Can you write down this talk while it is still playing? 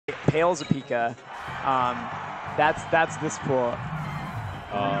Tails a Pika. That's this pool.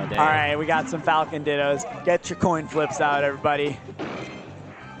 Oh, dang. All right, we got some Falcon Dittos. Get your coin flips out, everybody.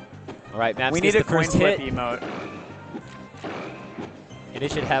 All right, Maps we gets need a the coin first flip hit. emote. And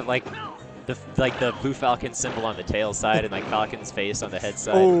it should have like the blue Falcon symbol on the tail side and like Falcon's face on the head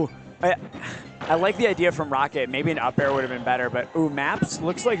side. Oh, I like the idea from Rocket. Maybe an up air would have been better, but ooh, Maps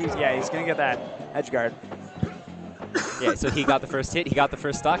looks like he's gonna get that edge guard. Yeah, so he got the first hit. He got the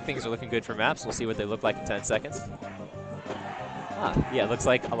first stock. Things are looking good for Maps. We'll see what they look like in 10 seconds. Yeah, looks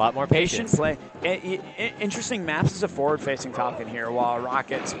like a lot more patience. Patient play. Interesting. Maps is a forward-facing Falcon here, while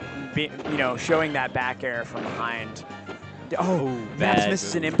Rocket's, showing that back air from behind. Oh, Maps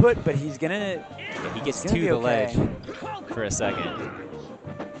misses an input, but he's gonna. Yeah, he gets to the ledge for a second.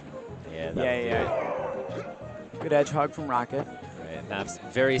 Yeah. Good edge hug from Rocket. Right, Maps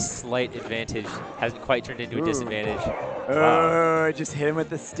very slight advantage. Hasn't quite turned into a disadvantage. Oh, wow. Just hit him with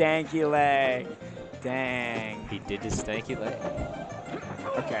the stanky leg. Dang. He did his stanky leg.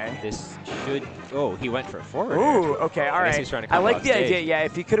 Okay. This should. Oh, he went for a forward. Ooh, okay, all right. He's trying to I like the stage. idea. Yeah,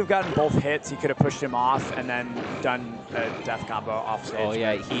 if he could have gotten both hits, he could have pushed him off and then done a death combo off stage. Oh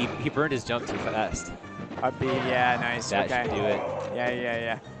yeah, he burned his jump too fast. Up B, yeah, nice. That okay. should do it.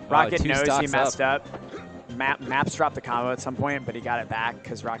 Yeah. Rocket knows he messed up. up. Maps dropped the combo at some point, but he got it back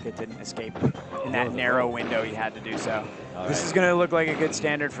because Rocket didn't escape in that narrow window he had to do so. This is going to look like a good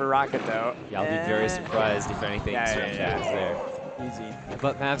standard for Rocket, though. Yeah, I'll be very surprised if anything happens there. Easy.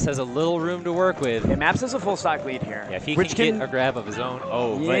 But Maps has a little room to work with. Yeah, Maps has a full stock lead here. Yeah, if he can get a grab of his own.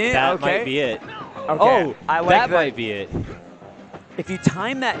 Oh, but yeah, that might be it. Okay. Oh, that might be it. If you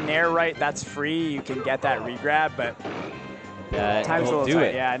time that nair right, that's free. You can get that regrab, but that time's a little do tight.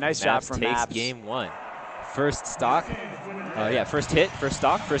 it. Yeah, nice job from Maps. Maps. Takes game one. First stock. First hit, first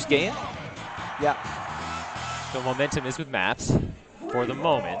stock, first game. Yeah. So momentum is with Maps for the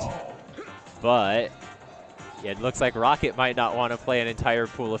moment. But yeah, it looks like Rocket might not want to play an entire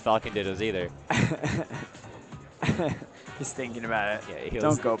pool of Falcon Dittos either. He's thinking about it. Yeah,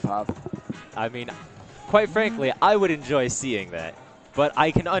 Don't go, Pop. I mean, quite frankly, I would enjoy seeing that. But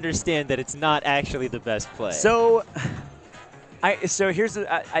I can understand that it's not actually the best play. So, I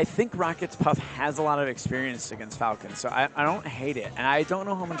think Rocket's Puff has a lot of experience against Falcon, so I don't hate it, and I don't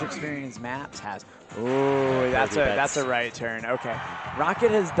know how much experience Maps has. Ooh, that's a right turn. Okay,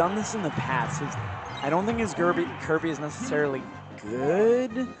 Rocket has done this in the past. I don't think his Kirby is necessarily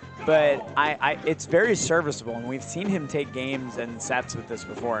good, but it's very serviceable, and we've seen him take games and sets with this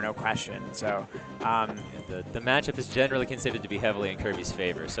before, no question. So the matchup is generally considered to be heavily in Kirby's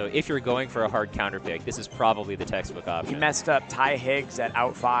favor. So if you're going for a hard counter pick, this is probably the textbook option. He messed up Ty Higgs at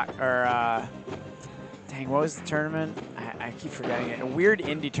Outfox, or dang, what was the tournament? I keep forgetting it. A weird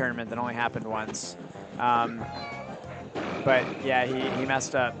indie tournament that only happened once. But yeah, he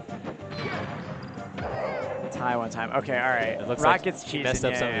messed up Ty one time. Okay, all right. It looks Rocket's like cheesing. He messed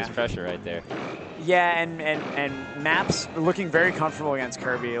up some of his pressure right there. Yeah, and Maps looking very comfortable against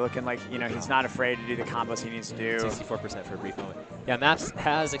Kirby, looking like, he's not afraid to do the combos he needs to do. 64% for a brief moment. Yeah, Maps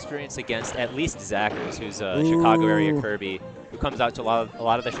has experience against at least Zackers, who's a Chicago area Kirby, who comes out to a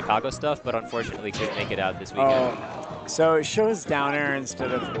lot of the Chicago stuff, but unfortunately couldn't make it out this weekend. Oh, so it shows down air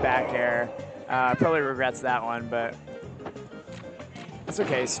instead of back air. Probably regrets that one, but it's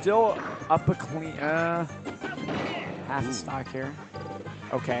okay. Still up a clean, half a stock here.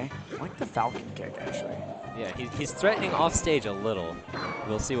 Okay, I like the Falcon kick, actually. Yeah, he's threatening off stage a little.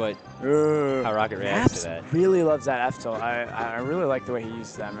 We'll see how Rocket reacts to that. Really loves that F tilt. I really like the way he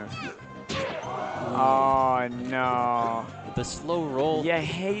uses that move. Oh no! The slow roll. You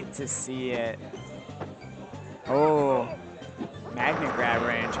hate to see it. Oh, magnet grab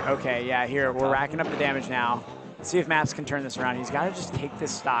range. Okay, yeah. Here we're racking up the damage now. Let's see if Maps can turn this around. He's got to just take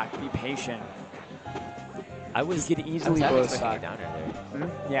this stock. Be patient. He could easily blow stock. Down there.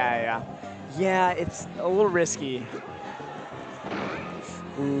 Yeah, it's a little risky.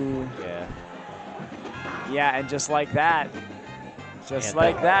 Ooh. Yeah. Yeah, and just like that,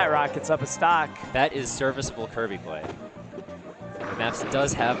 Rocket's up a stock. That is serviceable Kirby play. Maps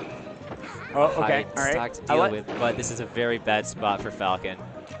does have high stock to deal with, but this is a very bad spot for Falcon.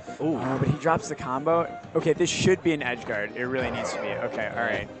 Ooh. Oh, but he drops the combo. Okay, this should be an edge guard. It really needs to be. Okay, all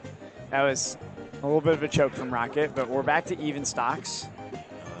right. That was a little bit of a choke from Rocket, but we're back to even stocks.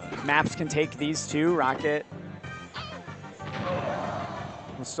 Maps can take these two. Rocket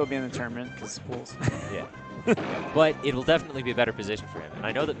will still be in the tournament because pools. Yeah. But it'll definitely be a better position for him. And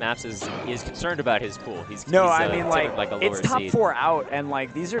I know that Maps is concerned about his pool. He's like a lower it's top seed. 4 out, and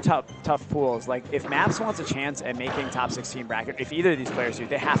like these are tough pools. Like if Maps wants a chance at making top 16 bracket, if either of these players do,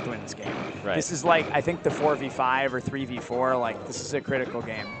 they have to win this game. Right. This is like I think the 4v5 or 3v4. Like this is a critical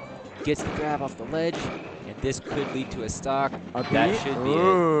game. Gets the grab off the ledge, and this could lead to a stock. A That beat? should be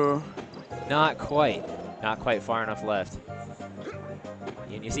Ooh. it. Not quite. Not quite far enough left.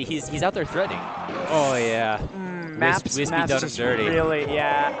 And you see, he's out there threatening. Oh, yeah. Maps Whiskey done him just dirty. really,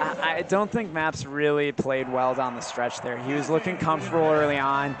 yeah. I don't think Maps really played well down the stretch there. He was looking comfortable early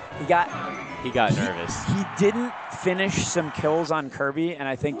on. He got nervous. He didn't finish some kills on Kirby, and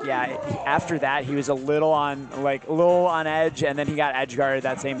I think, yeah, after that he was a little on edge, and then he got edge guarded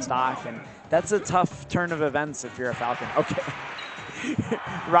that same stock, and that's a tough turn of events if you're a Falcon. Okay.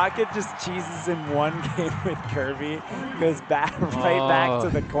 Rocket just cheeses in one game with Kirby, goes back back to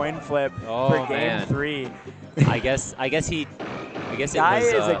the coin flip for game 3. I guess it Guy was,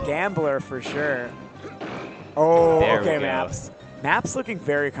 is a gambler for sure. Oh, there okay, we go. Maps. Maps looking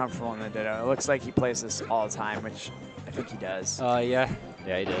very comfortable in the Ditto. It looks like he plays this all the time, which I think he does. Yeah,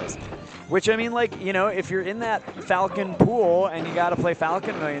 he does. Which, I mean, like, you know, if you're in that Falcon pool and you got to play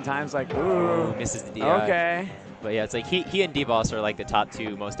Falcon a million times, like, ooh. Misses the DI. Okay. But yeah, it's like he and D-Boss are like the top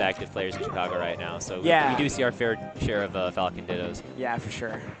 2 most active players in Chicago right now. So yeah. we do see our fair share of Falcon Dittos. Yeah, for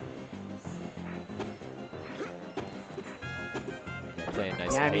sure. Playing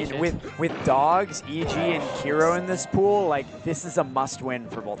nice. Yeah, I mean, with Dogs, EG, and Kiro in this pool, like, this is a must-win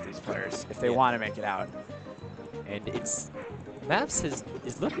for both these players if they want to make it out. And Maps is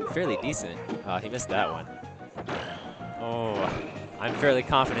looking fairly decent. He missed that one. Oh, I'm fairly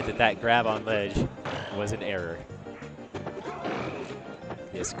confident that grab on ledge was an error.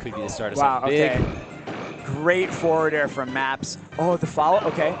 This could be the start of something big. Okay. Great forward air from Maps. Oh, the follow,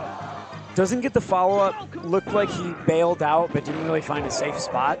 okay. Doesn't get the follow-up. Looked like he bailed out, but didn't really find a safe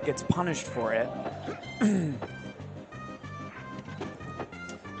spot. Gets punished for it.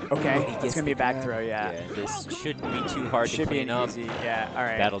 Okay, it's going to be a back throw, yeah. This shouldn't be too hard to clean up. Easy. Yeah, all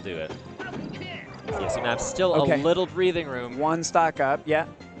right. That'll do it. Yeah, so Maps still a little breathing room. 1 stock up, yeah.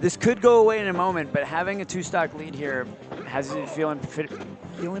 This could go away in a moment, but having a 2-stock lead here has you feeling pretty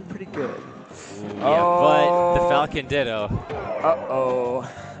good. Ooh, yeah, but the Falcon Ditto. Uh-oh.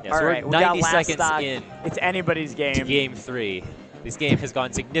 Yeah, so we're 90 seconds in. It's anybody's game. To game 3. This game has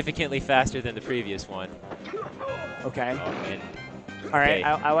gone significantly faster than the previous one. Okay. And all right,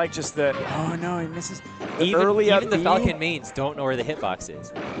 I like just the, oh no, he misses. Even the Falcon mains don't know where the hitbox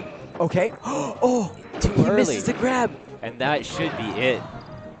is. Okay. Oh, too he early. Misses the grab. And that should be it.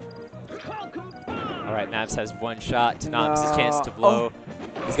 All right, Maps has 1 shot to not miss his chance to blow.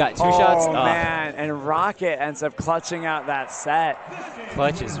 He's got 2 shots. Oh, man, and Rocket ends up clutching out that set.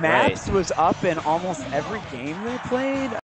 Clutch is Maps was up in almost every game they played.